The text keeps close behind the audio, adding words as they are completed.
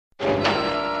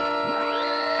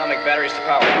Batteries to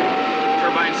power.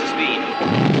 Turbines to speed.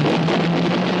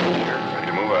 Ready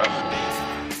to move out.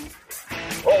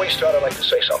 Before we start, I'd like to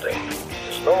say something.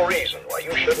 There's no reason why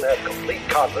you shouldn't have complete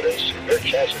confidence in your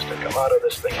chances to come out of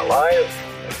this thing alive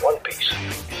in one piece.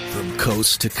 From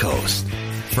coast to coast,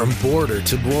 from border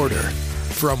to border,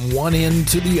 from one end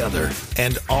to the other,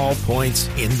 and all points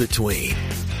in between.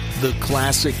 The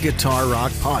Classic Guitar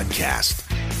Rock Podcast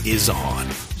is on.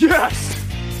 Yes!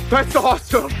 That's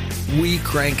awesome! We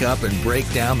crank up and break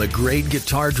down the great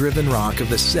guitar-driven rock of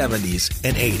the 70s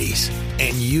and 80s,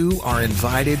 and you are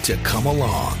invited to come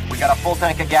along. We got a full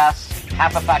tank of gas,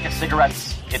 half a pack of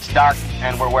cigarettes, it's dark,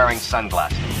 and we're wearing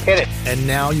sunglasses. Hit it. And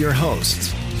now your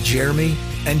hosts, Jeremy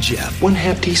and Jeff.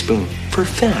 1/2 teaspoon for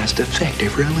fast,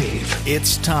 effective relief.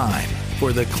 It's time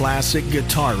for the Classic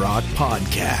Guitar Rock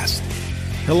Podcast.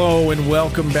 Hello and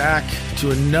welcome back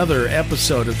to another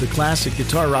episode of the Classic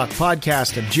Guitar Rock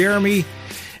Podcast. I'm Jeremy.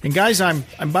 And guys, I'm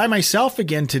by myself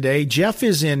again today. Jeff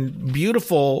is in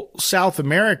beautiful South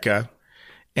America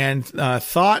and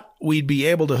thought we'd be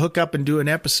able to hook up and do an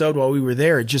episode while we were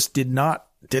there. It just did not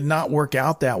work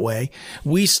out that way.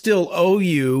 We still owe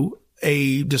you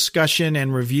a discussion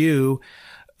and review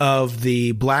of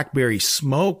the Blackberry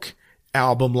Smoke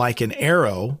album, Like an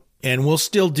Arrow, and we'll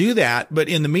still do that. But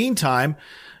in the meantime,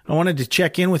 I wanted to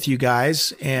check in with you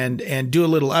guys and do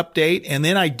a little update. And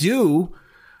then I do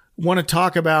want to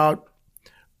talk about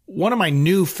one of my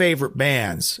new favorite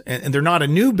bands, and they're not a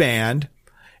new band,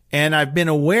 and I've been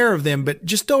aware of them, but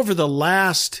just over the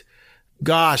last,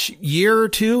 year or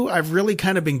two, I've really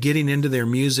kind of been getting into their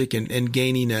music and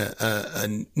gaining a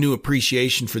new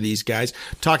appreciation for these guys.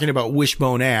 Talking about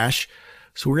Wishbone Ash.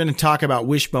 So we're going to talk about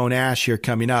Wishbone Ash here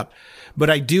coming up,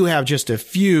 but I do have just a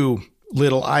few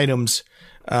little items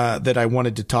that I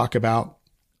wanted to talk about.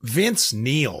 Vince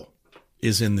Neil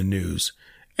is in the news.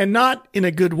 And not in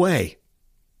a good way.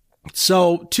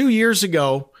 So 2 years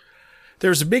ago,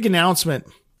 there was a big announcement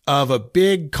of a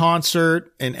big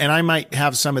concert, and I might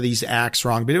have some of these acts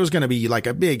wrong, but it was going to be like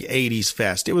a big 80s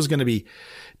fest. It was going to be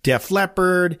Def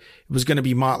Leppard. It was going to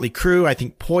be Motley Crue. I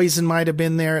think Poison might have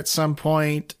been there at some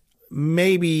point.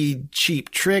 Maybe Cheap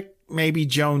Trick, maybe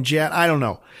Joan Jett. I don't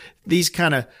know. These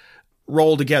kind of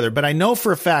roll together. But I know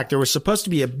for a fact there was supposed to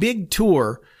be a big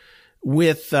tour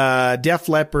with Def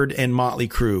Leppard and Motley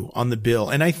Crue on the bill.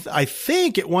 And I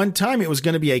think at one time it was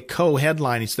going to be a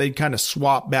co-headlining, so they'd kind of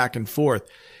swap back and forth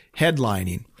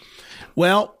headlining.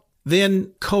 Well,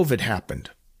 then COVID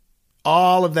happened.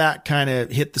 All of that kind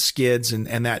of hit the skids,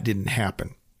 and that didn't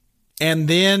happen. And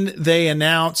then they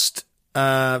announced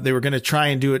they were going to try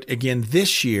and do it again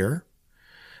this year.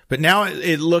 But now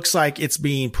it looks like it's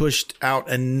being pushed out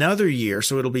another year,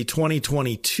 so it'll be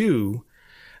 2022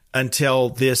 until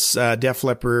this Def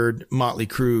Leppard Motley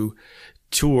Crue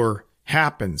tour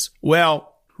happens.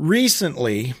 Well,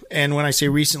 recently, and when I say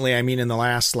recently, I mean in the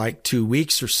last 2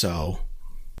 weeks or so,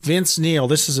 Vince Neil,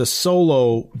 this is a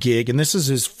solo gig, and this is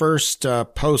his first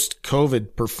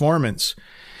post-COVID performance.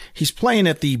 He's playing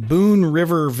at the Boone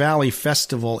River Valley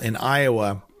Festival in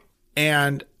Iowa,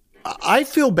 and I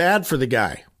feel bad for the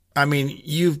guy. I mean,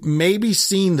 you've maybe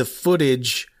seen the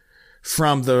footage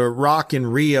from the Rock in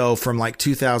Rio from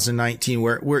 2019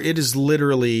 where it is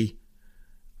literally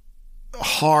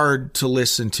hard to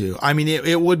listen to. I mean,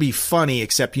 it would be funny,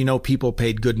 except, people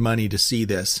paid good money to see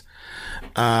this.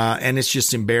 And it's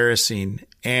just embarrassing.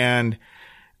 And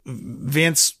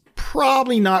Vince,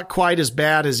 probably not quite as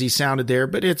bad as he sounded there,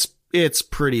 but it's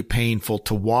pretty painful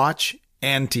to watch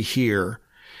and to hear.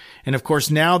 And of course,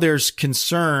 now there's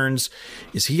concerns.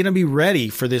 Is he going to be ready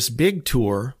for this big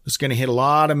tour? It's going to hit a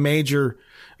lot of major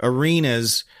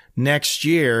arenas next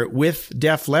year with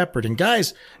Def Leppard. And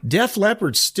guys, Def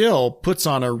Leppard still puts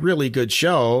on a really good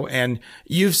show. And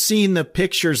you've seen the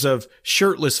pictures of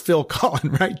shirtless Phil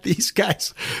Collen, right? These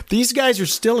guys are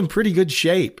still in pretty good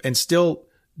shape and still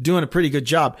doing a pretty good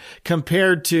job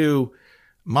compared to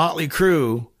Motley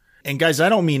Crue. And guys, I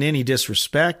don't mean any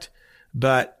disrespect,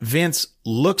 but Vince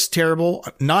looks terrible,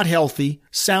 not healthy,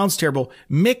 sounds terrible.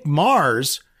 Mick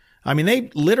Mars, I mean,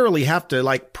 they literally have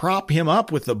to prop him up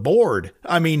with the board.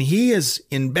 I mean, he is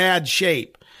in bad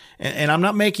shape. And I'm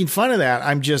not making fun of that.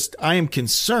 I am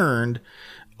concerned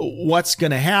what's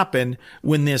going to happen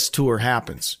when this tour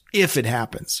happens, if it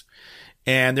happens.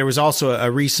 And there was also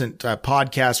a recent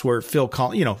podcast where Phil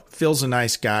Collins, Phil's a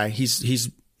nice guy.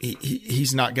 He's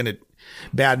not going to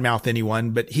badmouth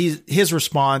anyone, but his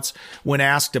response when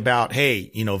asked about, hey,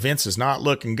 Vince is not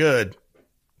looking good,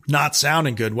 not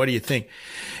sounding good. What do you think?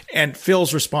 And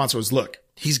Phil's response was, look,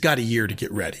 he's got a year to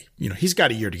get ready. He's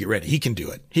got a year to get ready. He can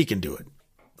do it.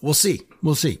 We'll see.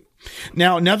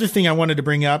 Now, another thing I wanted to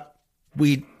bring up,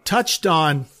 we touched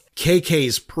on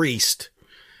KK's Priest.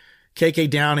 KK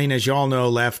Downing, as you all know,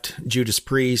 left Judas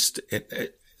Priest.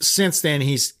 Since then,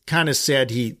 he's kind of said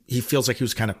he feels like he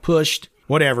was kind of pushed.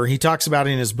 Whatever. He talks about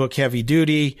it in his book, Heavy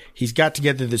Duty. He's got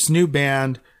together this new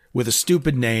band with a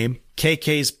stupid name,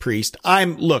 KK's Priest.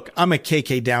 I'm a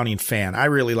KK Downing fan. I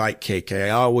really like KK. I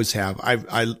always have.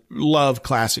 I love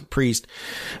classic Priest,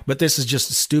 but this is just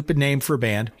a stupid name for a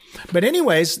band. But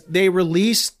anyways, they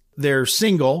released their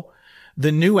single.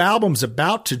 The new album's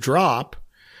about to drop.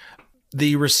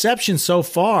 The reception so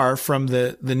far from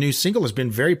the new single has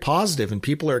been very positive, and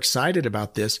people are excited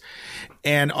about this.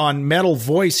 And on Metal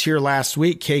Voice here last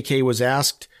week, KK was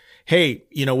asked, hey,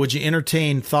 would you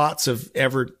entertain thoughts of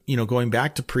ever, going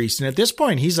back to Priest? And at this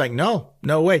point, he's like, no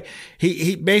way.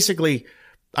 He basically,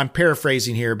 I'm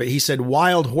paraphrasing here, but he said,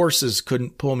 wild horses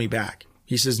couldn't pull me back.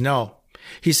 He says, no.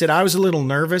 He said, I was a little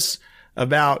nervous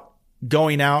about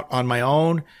going out on my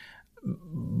own,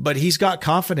 but he's got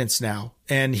confidence now,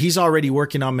 and he's already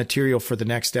working on material for the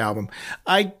next album.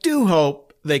 I do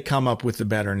hope they come up with a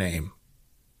better name.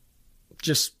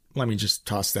 Let me just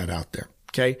toss that out there.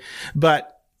 Okay.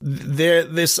 But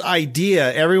this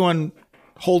idea, everyone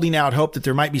holding out hope that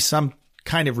there might be some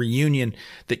kind of reunion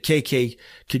that KK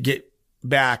could get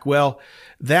back. Well,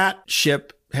 that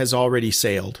ship has already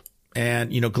sailed.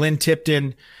 And, Glenn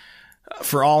Tipton,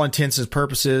 for all intents and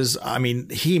purposes, I mean,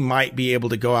 he might be able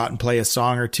to go out and play a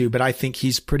song or two, but I think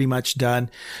he's pretty much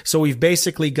done. So we've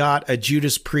basically got a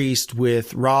Judas Priest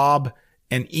with Rob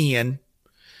and Ian,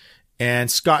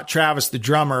 and Scott Travis, the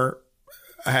drummer,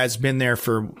 has been there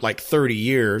for like 30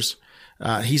 years.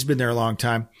 He's been there a long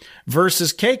time,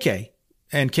 versus KK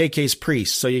and KK's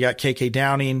Priest. So you got KK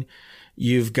Downing,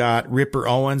 you've got Ripper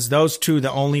Owens. Those two,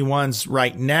 the only ones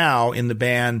right now in the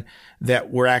band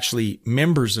that were actually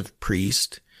members of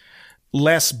Priest.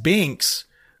 Les Binks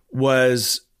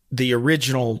was the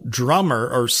original drummer,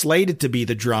 or slated to be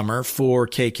the drummer for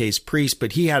KK's Priest,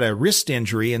 but he had a wrist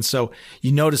injury. And so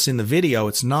you notice in the video,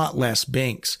 it's not Les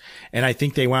Binks. And I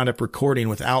think they wound up recording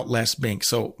without Les Binks.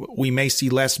 So we may see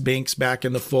Les Binks back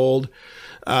in the fold.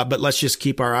 But let's just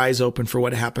keep our eyes open for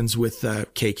what happens with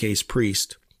KK's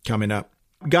Priest coming up.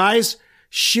 Guys,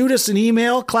 shoot us an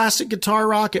email,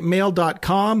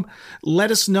 classicguitarrock@mail.com.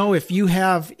 Let us know if you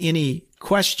have any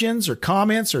questions or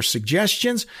comments or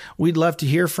suggestions. We'd love to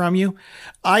hear from you.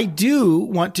 I do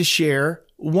want to share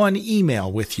one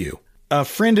email with you. A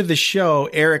friend of the show,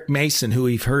 Eric Mason, who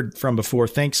we've heard from before.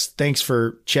 Thanks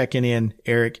for checking in,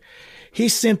 Eric. He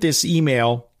sent this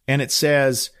email, and it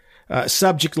says,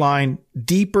 subject line,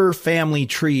 Deeper Family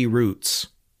Tree Roots.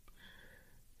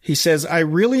 He says, I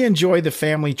really enjoy the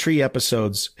Family Tree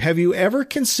episodes. Have you ever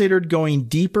considered going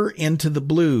deeper into the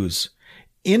blues?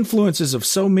 Influences of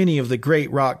so many of the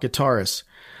great rock guitarists.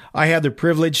 I had the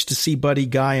privilege to see Buddy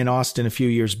Guy in Austin a few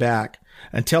years back.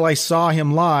 Until I saw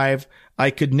him live, I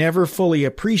could never fully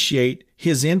appreciate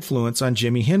his influence on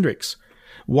Jimi Hendrix.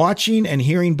 Watching and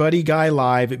hearing Buddy Guy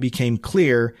live, it became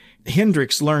clear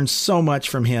Hendrix learned so much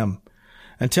from him.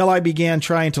 Until I began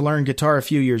trying to learn guitar a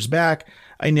few years back,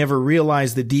 I never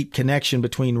realized the deep connection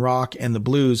between rock and the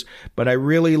blues, but I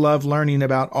really love learning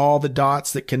about all the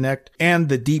dots that connect and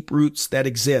the deep roots that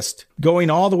exist, going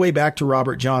all the way back to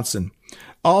Robert Johnson.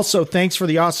 Also, thanks for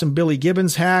the awesome Billy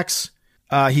Gibbons hacks.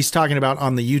 He's talking about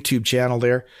on the YouTube channel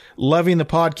there. Loving the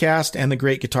podcast and the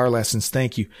great guitar lessons.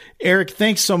 Thank you. Eric,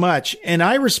 thanks so much. And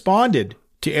I responded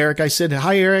to Eric. I said,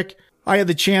 hi, Eric. I had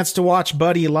the chance to watch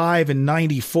Buddy live in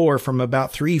 '94 from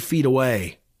about 3 feet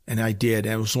away. And I did.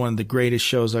 It was one of the greatest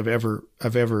shows I've ever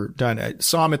done. I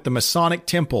saw him at the Masonic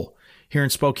Temple here in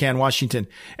Spokane, Washington.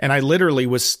 And I literally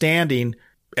was standing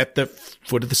at the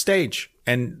foot of the stage.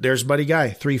 And there's Buddy Guy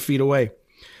 3 feet away.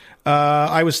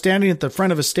 I was standing at the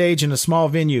front of a stage in a small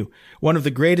venue. One of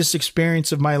the greatest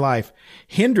experiences of my life.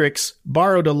 Hendrix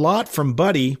borrowed a lot from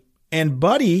Buddy, and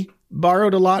Buddy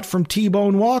borrowed a lot from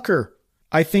T-Bone Walker.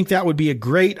 I think that would be a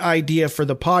great idea for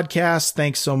the podcast.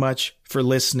 Thanks so much for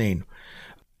listening.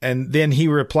 And then he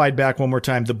replied back one more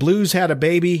time. The blues had a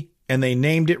baby and they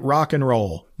named it rock and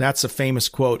roll. That's a famous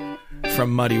quote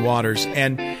from Muddy Waters.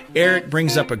 And Eric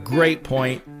brings up a great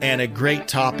point and a great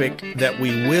topic that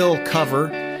we will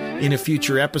cover in a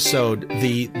future episode,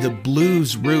 the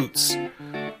blues roots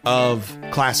of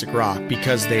classic rock,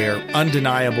 because they are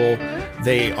undeniable.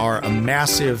 They are a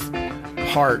massive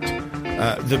part.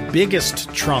 The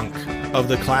biggest trunk of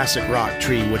the classic rock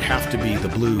tree would have to be the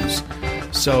blues.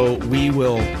 So we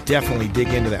will definitely dig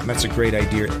into that. And that's a great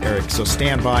idea, Eric. So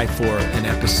stand by for an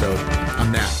episode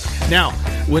on that. Now,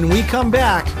 when we come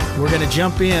back, we're going to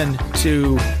jump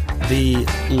into the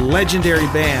legendary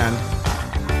band,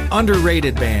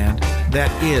 underrated band, that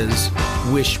is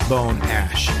Wishbone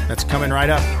Ash. That's coming right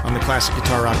up on the Classic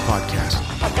Guitar Rock Podcast.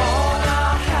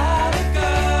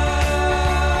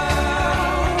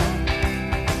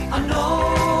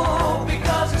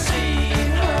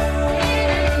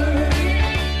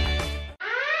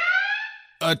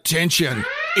 Attention!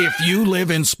 If you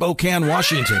live in Spokane,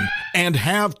 Washington, and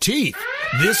have teeth,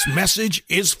 this message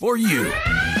is for you.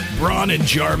 Braun and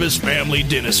Jarvis Family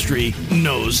Dentistry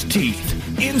knows teeth.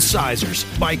 Incisors,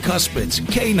 bicuspids,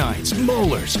 canines,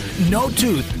 molars. No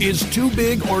tooth is too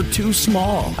big or too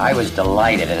small. I was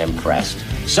delighted and impressed.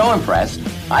 So impressed,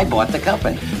 I bought the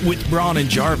company. With Braun and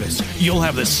Jarvis, you'll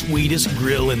have the sweetest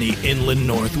grill in the inland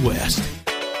Northwest.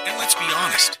 And let's be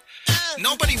honest,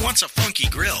 nobody wants a funky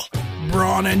grill.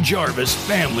 Braun and Jarvis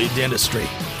Family Dentistry.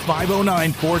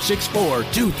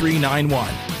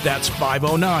 509-464-2391. That's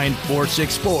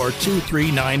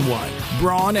 509-464-2391.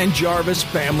 Braun and Jarvis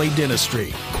Family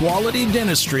Dentistry. Quality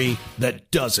dentistry that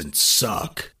doesn't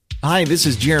suck. Hi, this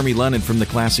is Jeremy London from the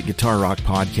Classic Guitar Rock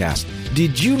Podcast.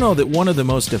 Did you know that one of the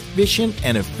most efficient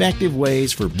and effective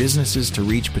ways for businesses to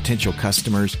reach potential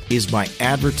customers is by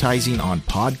advertising on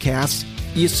podcasts?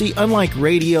 You see, unlike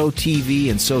radio,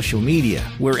 TV, and social media,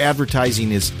 where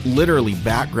advertising is literally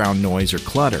background noise or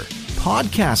clutter,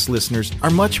 podcast listeners are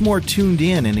much more tuned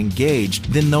in and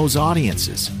engaged than those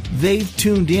audiences. They've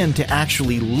tuned in to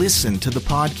actually listen to the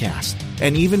podcast.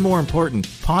 And even more important,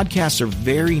 podcasts are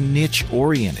very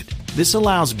niche-oriented. This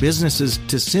allows businesses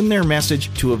to send their message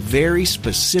to a very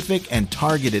specific and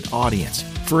targeted audience.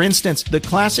 For instance, the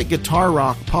Classic Guitar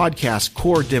Rock Podcast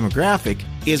core demographic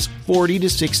is 40 to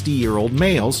 60-year-old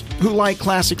males who like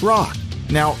classic rock.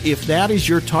 Now, if that is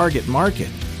your target market,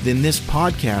 then this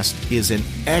podcast is an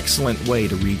excellent way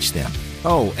to reach them.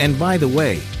 Oh, and by the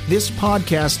way, this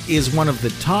podcast is one of the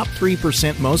top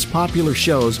 3% most popular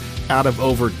shows out of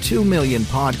over 2 million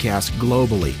podcasts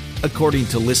globally, according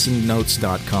to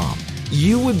listennotes.com.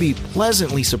 You would be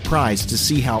pleasantly surprised to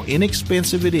see how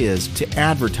inexpensive it is to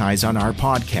advertise on our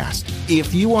podcast.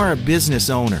 If you are a business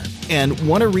owner and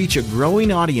want to reach a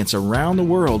growing audience around the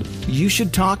world, you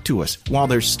should talk to us while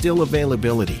there's still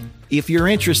availability. If you're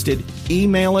interested,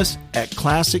 email us at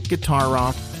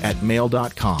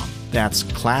classicguitarrock@mail.com. That's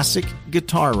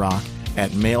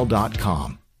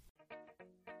classicguitarrock@mail.com.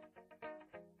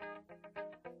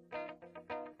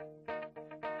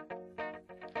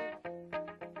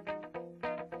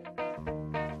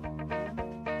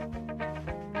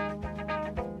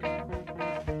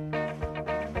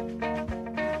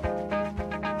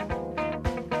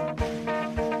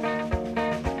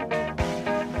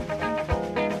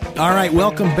 All right,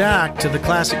 welcome back to the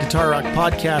Classic Guitar Rock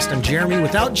Podcast. I'm Jeremy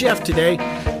without Jeff today.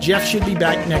 Jeff should be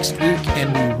back next week,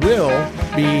 and we will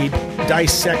be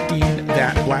dissecting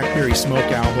that Blackberry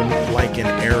Smoke album like an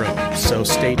arrow. So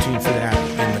stay tuned for that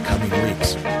in the coming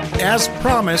weeks. As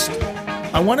promised,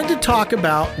 I wanted to talk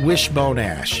about Wishbone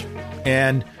Ash.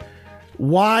 And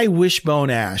why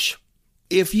Wishbone Ash?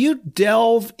 If you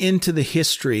delve into the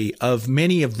history of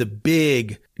many of the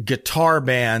big guitar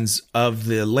bands of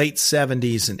the late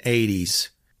 70s and 80s,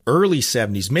 early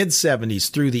 70s, mid 70s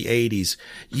through the 80s,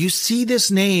 you see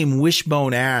this name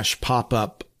Wishbone Ash pop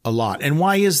up a lot. And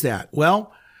why is that?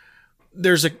 Well,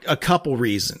 there's a couple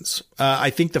reasons.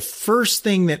 I think the first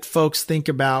thing that folks think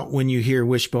about when you hear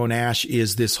Wishbone Ash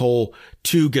is this whole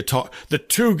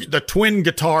the twin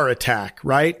guitar attack,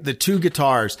 right? The two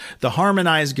guitars, the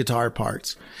harmonized guitar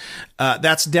parts.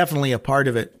 That's definitely a part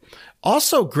of it.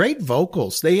 Also, great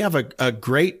vocals. They have a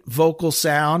great vocal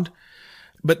sound,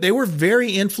 but they were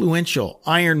very influential.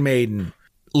 Iron Maiden,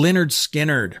 Lynyrd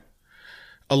Skynyrd.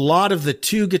 A lot of the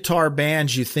two guitar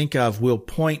bands you think of will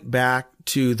point back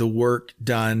to the work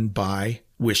done by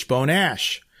Wishbone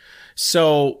Ash.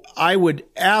 So I would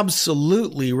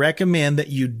absolutely recommend that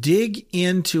you dig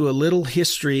into a little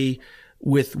history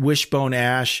with Wishbone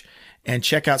Ash and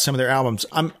check out some of their albums.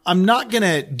 I'm not going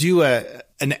to do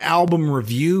an album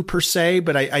review per se,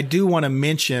 but I do want to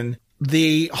mention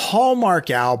the Hallmark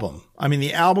album. I mean,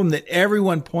 the album that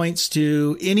everyone points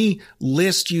to. Any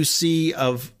list you see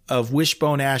of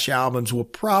Wishbone Ash albums will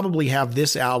probably have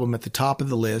this album at the top of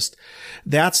the list.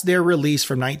 That's their release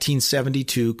from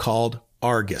 1972 called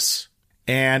Argus.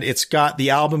 And it's got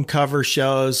the album cover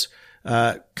shows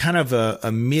kind of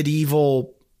a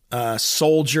medieval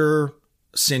soldier,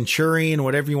 centurion,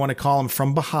 whatever you want to call him,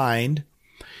 from behind.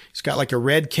 He's got like a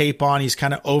red cape on. He's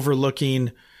kind of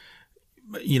overlooking,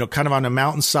 kind of on a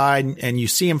mountainside, and you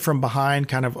see him from behind,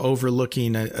 kind of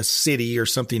overlooking a city or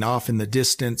something off in the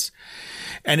distance.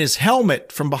 And his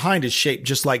helmet from behind is shaped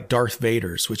just like Darth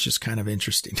Vader's, which is kind of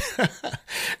interesting.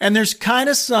 And there's kind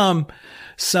of some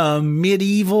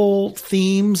medieval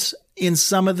themes in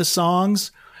some of the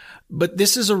songs, But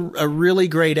this is a really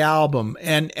great album.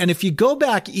 And if you go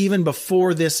back even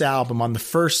before this album, on the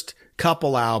first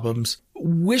couple albums,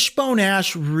 Wishbone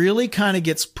Ash really kind of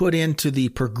gets put into the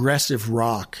progressive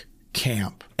rock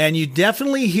camp. And you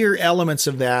definitely hear elements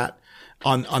of that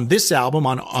on this album,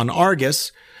 on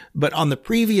Argus, but on the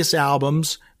previous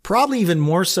albums, probably even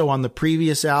more so on the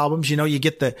previous albums. You know, you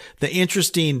get the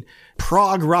interesting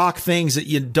prog rock things that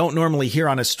you don't normally hear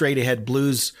on a straight ahead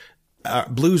blues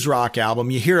rock album.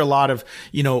 You hear a lot of,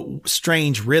 you know,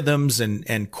 strange rhythms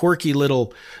and quirky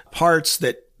little parts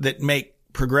that make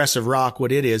progressive rock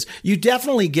what it is. You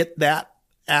definitely get that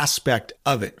aspect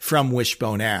of it from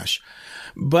Wishbone Ash.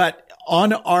 But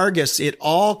on Argus, it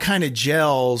all kind of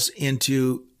gels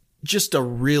into just a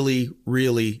really,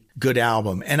 really good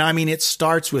album. And I mean, it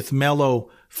starts with mellow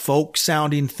folk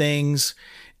sounding things,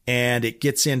 and it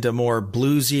gets into more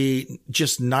bluesy,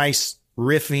 just nice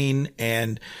riffing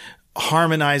and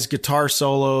harmonized guitar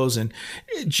solos, and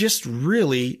just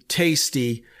really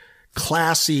tasty,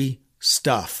 classy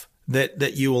stuff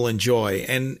that you will enjoy.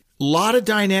 And a lot of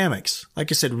dynamics.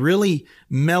 Like I said, really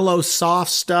mellow,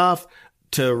 soft stuff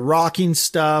to rocking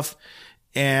stuff.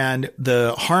 And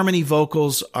the harmony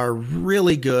vocals are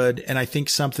really good. And I think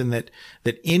something that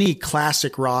any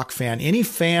classic rock fan, any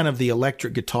fan of the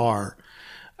electric guitar,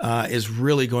 is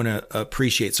really going to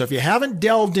appreciate. So if you haven't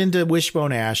delved into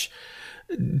Wishbone Ash,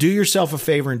 do yourself a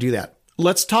favor and do that.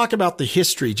 Let's talk about the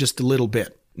history just a little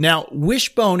bit. Now,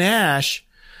 Wishbone Ash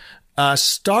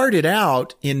started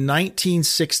out in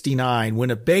 1969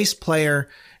 when a bass player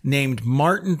named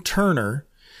Martin Turner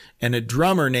and a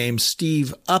drummer named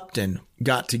Steve Upton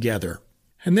got together.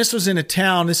 And this was in a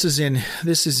town, this is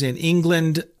in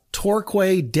England,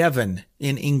 Torquay, Devon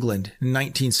in England in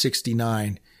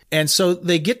 1969. And so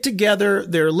they get together,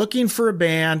 they're looking for a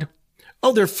band.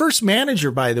 Oh, their first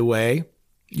manager, by the way,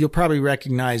 you'll probably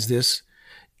recognize this,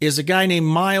 is a guy named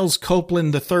Miles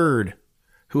Copeland III,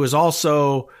 who is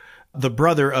also the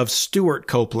brother of Stuart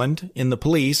Copeland in the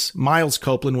Police. Miles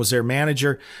Copeland was their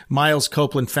manager. Miles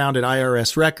Copeland founded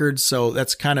IRS Records, so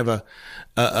that's kind of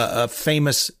a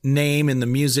famous name in the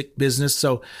music business.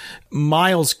 So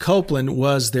Miles Copeland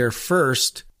was their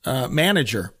first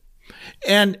manager.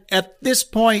 And at this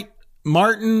point,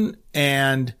 Martin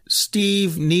and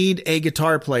Steve need a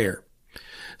guitar player.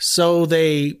 So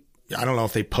I don't know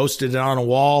if they posted it on a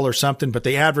wall or something, but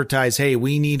they advertised, hey,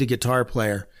 we need a guitar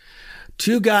player.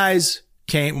 Two guys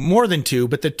came, more than two,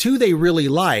 but the two they really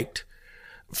liked.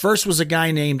 First was a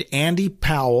guy named Andy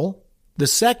Powell. The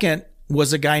second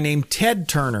was a guy named Ted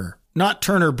Turner. Not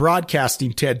Turner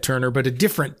Broadcasting Ted Turner, but a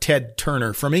different Ted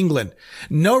Turner from England.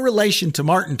 No relation to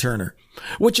Martin Turner,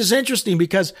 which is interesting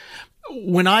because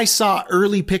when I saw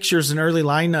early pictures and early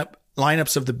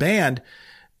lineups of the band,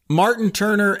 Martin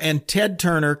Turner and Ted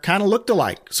Turner kind of looked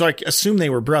alike. So I assume they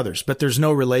were brothers, but there's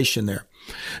no relation there.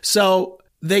 So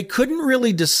they couldn't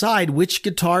really decide which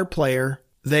guitar player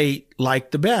they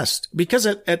liked the best because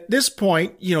at this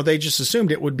point, you know, they just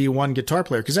assumed it would be one guitar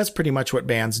player because that's pretty much what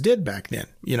bands did back then,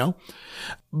 you know,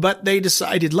 but they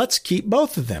decided let's keep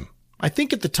both of them. I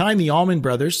think at the time, the Allman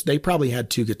Brothers, they probably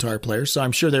had two guitar players. So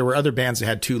I'm sure there were other bands that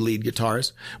had two lead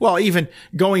guitars. Well, even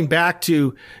going back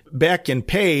to Beck and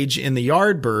Page in the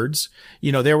Yardbirds,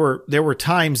 you know, there were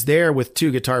times there with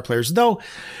two guitar players, though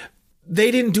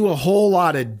they didn't do a whole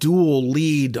lot of dual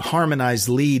lead, harmonized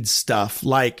lead stuff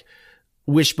like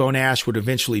Wishbone Ash would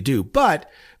eventually do. But,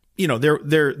 you know,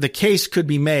 the case could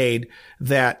be made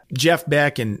that Jeff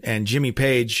Beck and Jimmy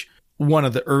Page, one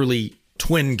of the early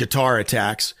twin guitar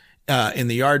attacks, in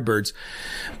the Yardbirds.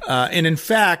 And in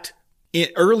fact,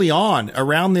 early on,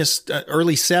 around this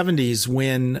early 70s,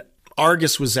 when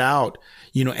Argus was out,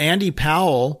 you know, Andy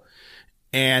Powell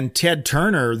and Ted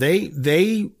Turner,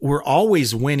 they were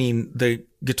always winning the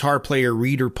guitar player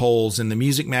reader polls and the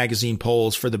music magazine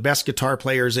polls for the best guitar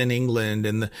players in England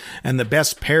and the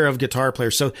best pair of guitar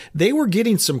players. So they were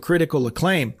getting some critical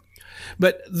acclaim.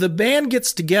 But the band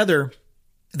gets together.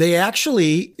 They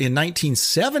actually, in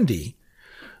 1970,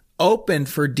 opened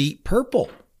for Deep Purple.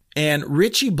 And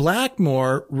Ritchie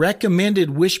Blackmore recommended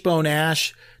Wishbone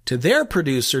Ash to their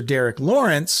producer, Derek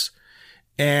Lawrence,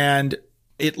 and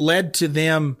it led to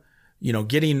them, you know,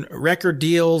 getting record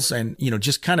deals and, you know,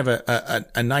 just kind of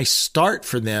a nice start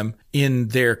for them in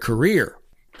their career.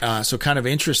 So kind of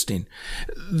interesting.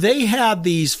 They had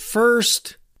these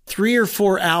first 3 or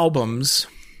 4 albums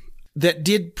that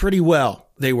did pretty well.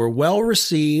 They were well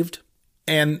received.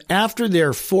 And after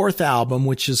their 4th album,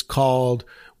 which is called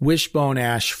Wishbone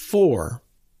Ash 4,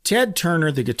 Ted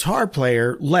Turner, the guitar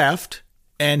player, left,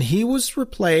 and he was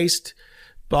replaced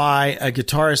by a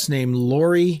guitarist named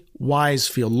Laurie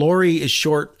Wisefield. Laurie is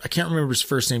short. I can't remember his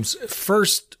first name.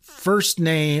 First first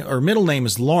name or middle name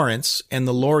is Lawrence, and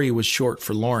the Laurie was short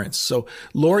for Lawrence. So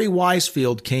Laurie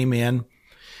Wisefield came in,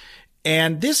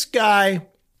 and this guy,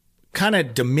 kind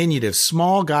of diminutive,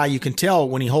 small guy. You can tell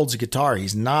when he holds a guitar,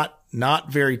 he's not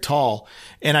very tall.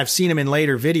 And I've seen him in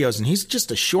later videos, and he's just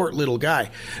a short little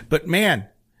guy. But man,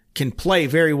 can play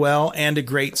very well and a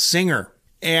great singer.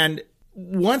 And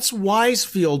once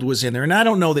Wisefield was in there, and I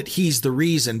don't know that he's the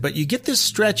reason, but you get this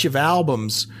stretch of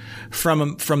albums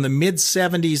from the mid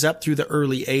 70s up through the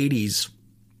early 80s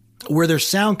where their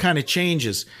sound kind of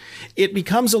changes. It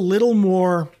becomes a little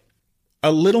more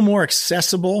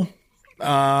accessible,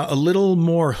 a little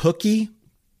more hooky.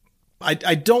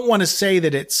 I don't want to say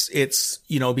that it's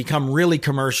become really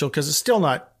commercial, because it's still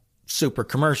not super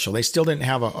commercial. They still didn't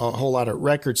have a whole lot of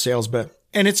record sales,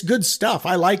 and it's good stuff.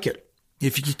 I like it.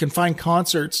 If you can find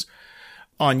concerts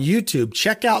on YouTube,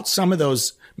 check out some of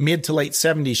those mid to late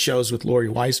 70s shows with Laurie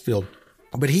Wisefield.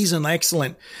 But he's an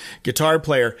excellent guitar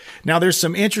player. Now, there's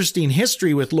some interesting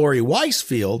history with Laurie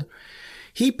Wisefield.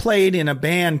 He played in a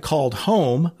band called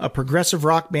Home, a progressive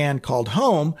rock band called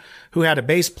Home, who had a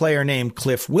bass player named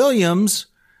Cliff Williams,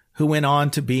 who went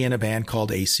on to be in a band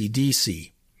called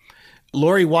AC/DC.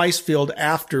 Laurie Wisefield,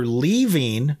 after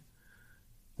leaving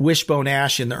Wishbone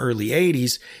Ash in the early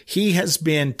 80s, he has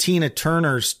been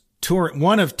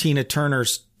one of Tina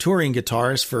Turner's touring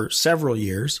guitarists for several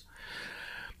years.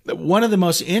 One of the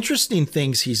most interesting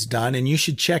things he's done, and you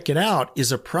should check it out,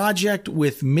 is a project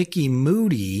with Mickey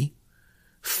Moody,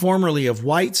 formerly of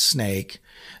Whitesnake.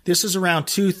 This is around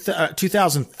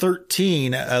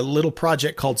 2013, a little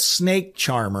project called Snake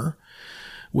Charmer,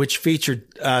 which featured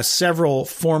several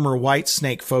former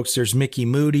Whitesnake folks. There's Mickey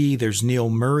Moody, there's Neil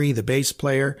Murray, the bass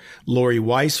player. Laurie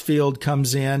Wisefield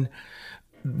comes in.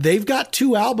 They've got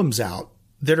 2 albums out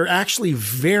that are actually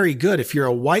very good. If you're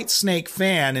a Whitesnake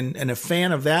fan and a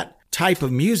fan of that type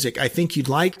of music, I think you'd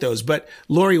like those. But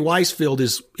Laurie Wisefield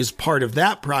is part of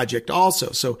that project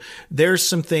also. So there's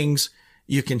some things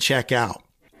you can check out.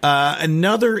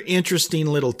 Another interesting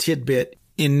little tidbit,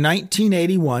 in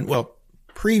 1981, well,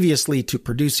 previously to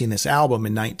producing this album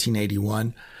in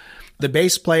 1981, the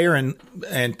bass player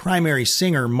and primary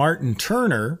singer Martin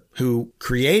Turner, who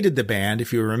created the band,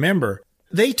 if you remember,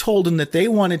 they told him that they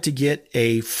wanted to get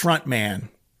a front man.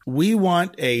 We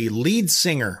want a lead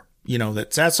singer.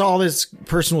 That's all this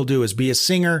person will do is be a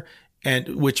singer,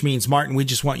 and which means, Martin, we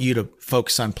just want you to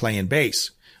focus on playing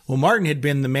bass. Well, Martin had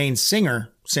been the main singer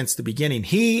since the beginning.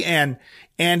 He and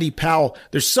Andy Powell,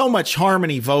 there's so much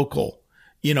harmony vocal.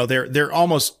 They're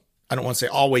almost, I don't want to say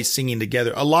always singing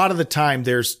together. A lot of the time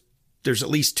there's at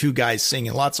least 2 guys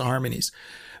singing, lots of harmonies.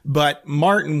 But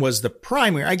Martin was the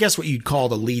primary, I guess what you'd call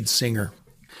the lead singer.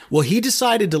 Well, he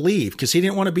decided to leave because he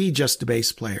didn't want to be just a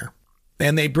bass player.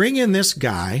 And they bring in this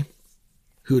guy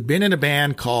who had been in a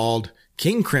band called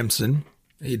King Crimson.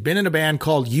 He'd been in a band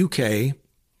called UK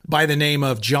by the name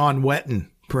of John Wetton.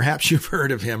 Perhaps you've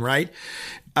heard of him, right?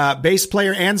 Bass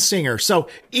player and singer. So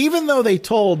even though they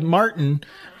told Martin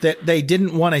that they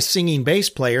didn't want a singing bass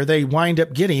player, they wind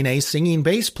up getting a singing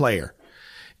bass player.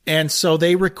 And so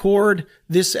they record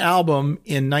this album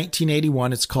in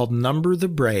 1981. It's called Number the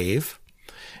Brave.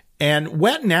 And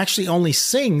Wetton actually only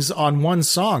sings on one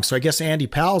song. So I guess Andy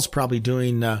Powell's probably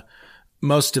doing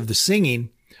most of the singing.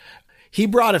 He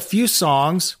brought a few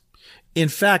songs. In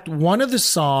fact, one of the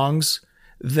songs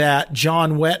that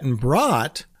John Wetton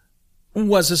brought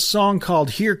was a song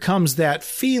called Here Comes That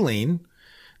Feeling.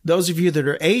 Those of you that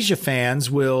are Asia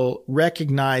fans will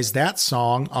recognize that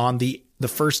song on the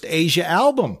first Asia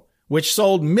album, which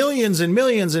sold millions and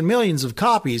millions and millions of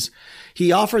copies.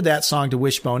 He offered that song to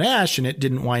Wishbone Ash, and it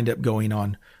didn't wind up going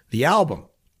on the album.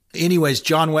 Anyways,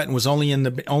 John Wetton was only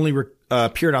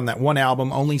appeared on that one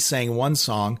album, only sang one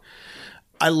song.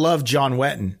 I love John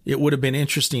Wetton. It would have been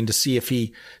interesting to see if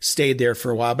he stayed there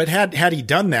for a while. But had he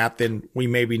done that, then we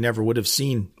maybe never would have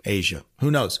seen Asia.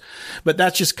 Who knows? But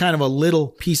that's just kind of a little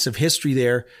piece of history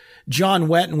there. John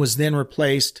Wetton was then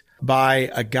replaced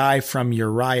by a guy from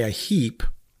Uriah Heep,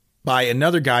 by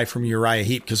another guy from Uriah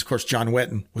Heep, because, of course, John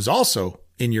Wetton was also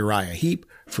in Uriah Heep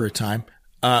for a time.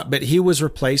 But he was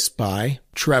replaced by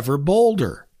Trevor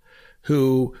Bolder,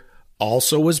 who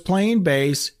also was playing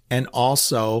bass and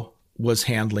also was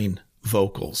handling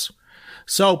vocals.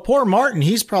 So poor Martin,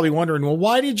 he's probably wondering, well,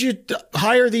 why did you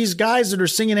hire these guys that are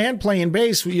singing and playing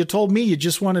bass? Well, you told me you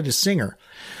just wanted a singer.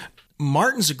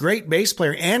 Martin's a great bass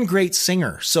player and great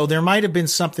singer, so there might have been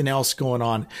something else going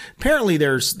on. Apparently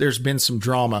there's been some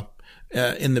drama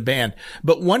in the band.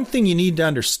 But one thing you need to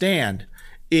understand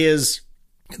is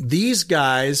these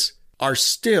guys are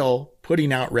still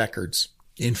putting out records.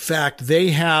 In fact, they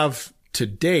have to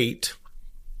date,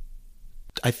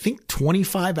 I think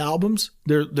 25 albums.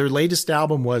 Their latest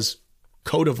album was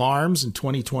Coat of Arms in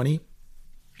 2020.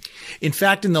 In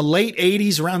fact, in the late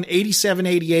 80s, around 87,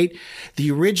 88,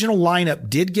 the original lineup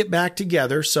did get back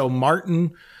together. So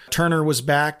Martin Turner was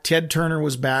back. Ted Turner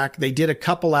was back. They did a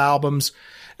couple albums.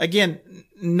 Again,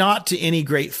 not to any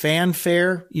great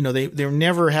fanfare. You know, they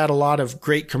never had a lot of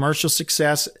great commercial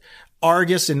success.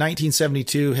 Argus in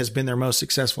 1972 has been their most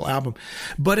successful album,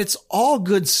 but it's all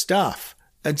good stuff.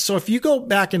 And so if you go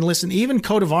back and listen, even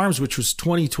Coat of Arms, which was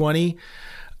 2020,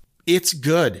 it's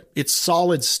good. It's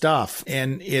solid stuff.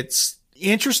 And it's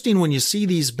interesting when you see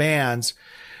these bands,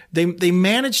 they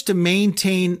manage to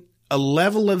maintain a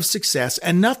level of success,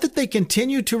 enough that they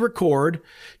continue to record,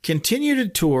 continue to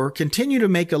tour, continue to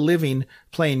make a living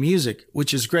playing music,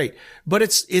 which is great. But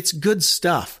it's good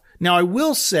stuff. Now, I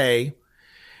will say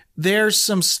there's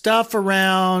some stuff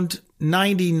around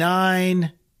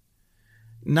 99,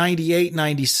 98,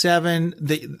 97.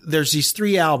 There's these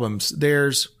 3 albums.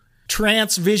 There's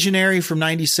Trance Visionary from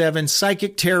 97,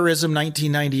 Psychic Terrorism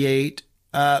 1998,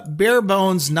 Bare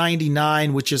Bones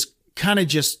 99, which is kind of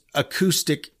just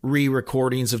acoustic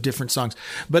re-recordings of different songs.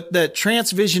 But the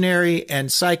Trance Visionary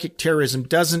and Psychic Terrorism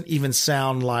doesn't even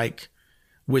sound like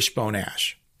Wishbone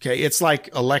Ash. Okay. It's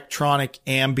like electronic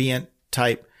ambient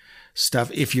type stuff.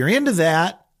 If you're into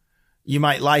that, you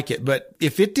might like it. But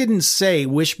if it didn't say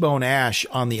Wishbone Ash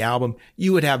on the album,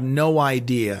 you would have no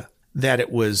idea that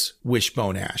it was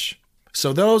Wishbone Ash.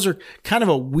 So those are kind of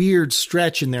a weird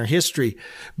stretch in their history.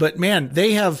 But man,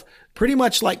 they have pretty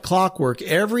much like clockwork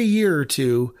every year or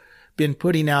two been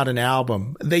putting out an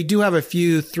album. They do have a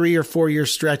few 3 or 4 year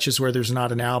stretches where there's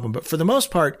not an album, but for the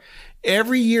most part,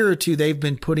 every year or two, they've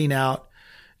been putting out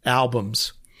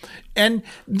albums. And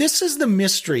this is the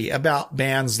mystery about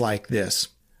bands like this.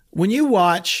 When you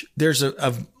watch, there's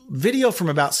a video from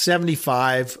about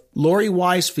 75. Laurie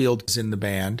Wisefield is in the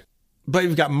band, but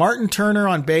you've got Martin Turner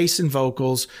on bass and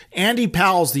vocals. Andy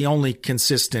Powell's the only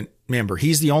consistent member.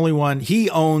 He's the only one. He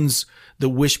owns the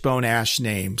Wishbone Ash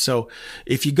name. So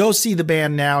if you go see the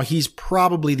band now, he's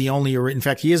probably the only, in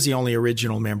fact, he is the only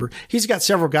original member. He's got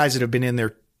several guys that have been in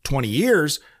there 20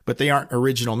 years, but they aren't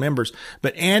original members.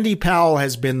 But Andy Powell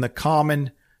has been the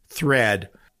common thread.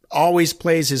 Always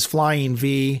plays his flying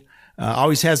V,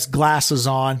 always has glasses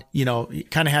on, you know,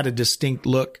 kind of had a distinct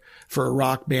look for a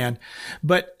rock band.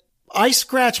 But I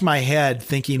scratch my head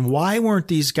thinking, why weren't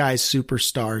these guys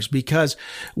superstars? Because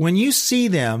when you see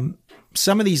them,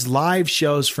 some of these live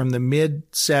shows from the mid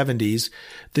 70s,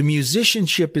 the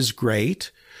musicianship is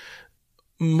great.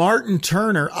 Martin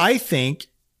Turner, I think,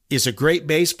 is a great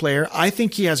bass player. I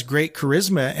think he has great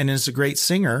charisma and is a great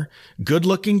singer. Good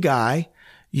looking guy.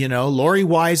 You know, Laurie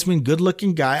Wiseman, good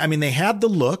looking guy. I mean, they had the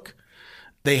look.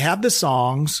 They had the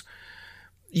songs.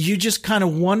 You just kind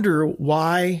of wonder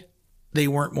why they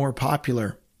weren't more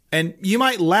popular. And you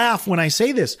might laugh when I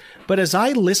say this, but as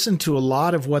I listen to a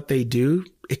lot of what they do,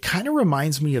 it kind of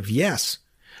reminds me of Yes.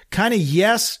 Kind of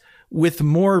Yes with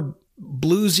more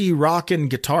bluesy rockin'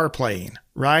 guitar playing,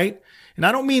 right? And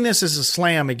I don't mean this as a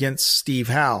slam against Steve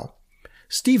Howe.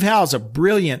 Steve Howe's a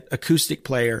brilliant acoustic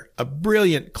player, a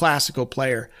brilliant classical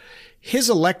player. His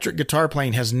electric guitar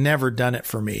playing has never done it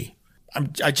for me.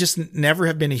 I just never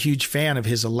have been a huge fan of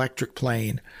his electric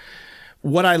playing.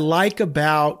 What I like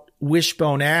about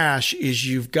Wishbone Ash is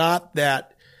you've got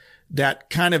that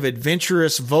kind of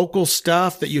adventurous vocal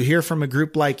stuff that you hear from a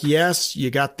group like Yes.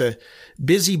 You got the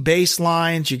busy bass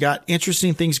lines. You got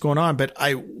interesting things going on, but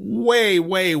I way,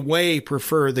 way, way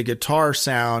prefer the guitar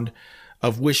sound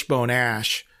of Wishbone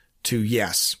Ash to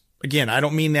Yes. Again, I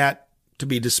don't mean that to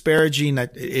be disparaging.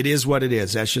 It is what it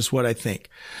is. That's just what I think.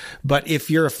 But if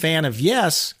you're a fan of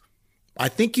Yes, I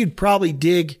think you'd probably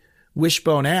dig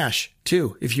Wishbone Ash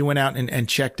too, if you went out and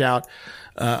checked out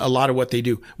a lot of what they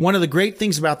do. One of the great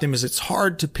things about them is it's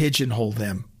hard to pigeonhole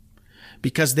them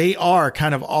because they are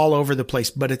kind of all over the place,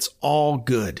 but it's all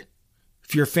good.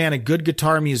 If you're a fan of good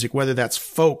guitar music, whether that's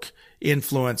folk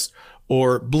influenced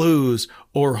or blues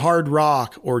or hard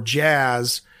rock or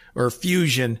jazz or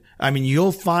fusion, I mean,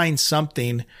 you'll find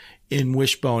something in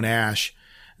Wishbone Ash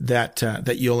that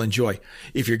you'll enjoy.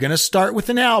 If you're going to start with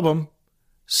an album,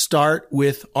 start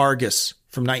with Argus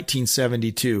from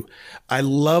 1972. I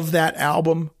love that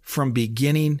album from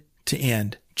beginning to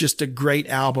end. Just a great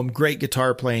album, great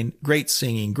guitar playing, great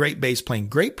singing, great bass playing,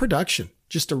 great production.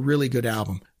 Just a really good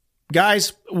album.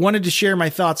 Guys, wanted to share my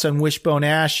thoughts on Wishbone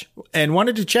Ash and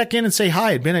wanted to check in and say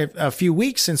hi. It'd been a few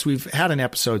weeks since we've had an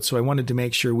episode, so I wanted to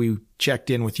make sure we checked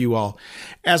in with you all.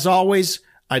 As always,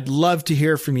 I'd love to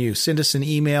hear from you. Send us an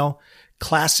email,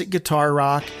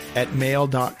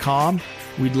 classicguitarrock@mail.com.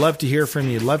 We'd love to hear from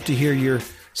you. Love to hear your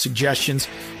suggestions.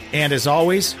 And as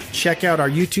always, check out our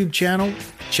YouTube channel,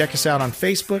 check us out on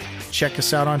Facebook, check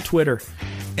us out on Twitter,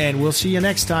 and we'll see you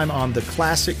next time on the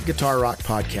Classic Guitar Rock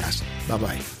Podcast.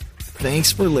 Bye-bye.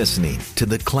 Thanks for listening to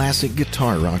the Classic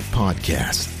Guitar Rock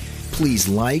Podcast. Please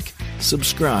like,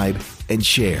 subscribe, and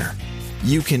share.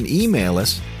 You can email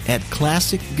us at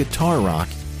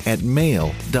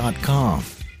classicguitarrock@mail.com.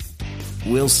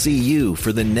 We'll see you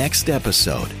for the next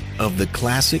episode of the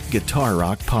Classic Guitar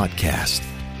Rock Podcast.